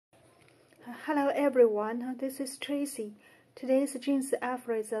Hello everyone, this is Tracy. Today's Jingsi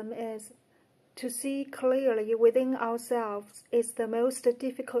Aphorism is to see clearly within ourselves is the most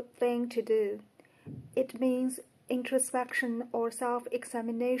difficult thing to do. It means introspection or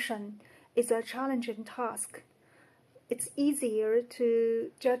self-examination is a challenging task. It's easier to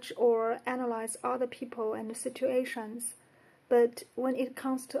judge or analyze other people and situations, but when it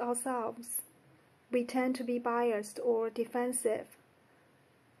comes to ourselves, we tend to be biased or defensive.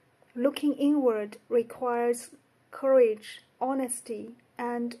 Looking inward requires courage, honesty,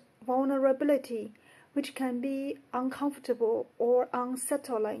 and vulnerability, which can be uncomfortable or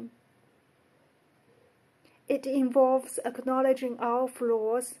unsettling. It involves acknowledging our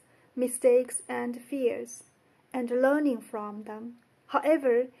flaws, mistakes, and fears, and learning from them.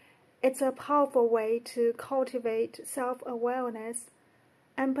 However, it's a powerful way to cultivate self-awareness,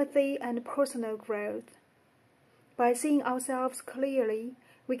 empathy, and personal growth. By seeing ourselves clearly,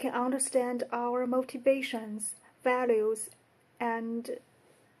 we can understand our motivations, values, and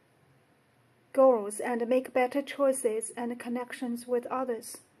goals and make better choices and connections with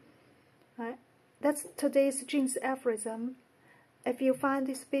others. That's today's Jingsi Aphorism. If you find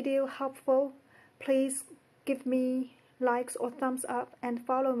this video helpful, please give me likes or thumbs up and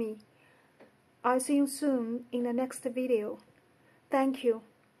follow me. I'll see you soon in the next video. Thank you.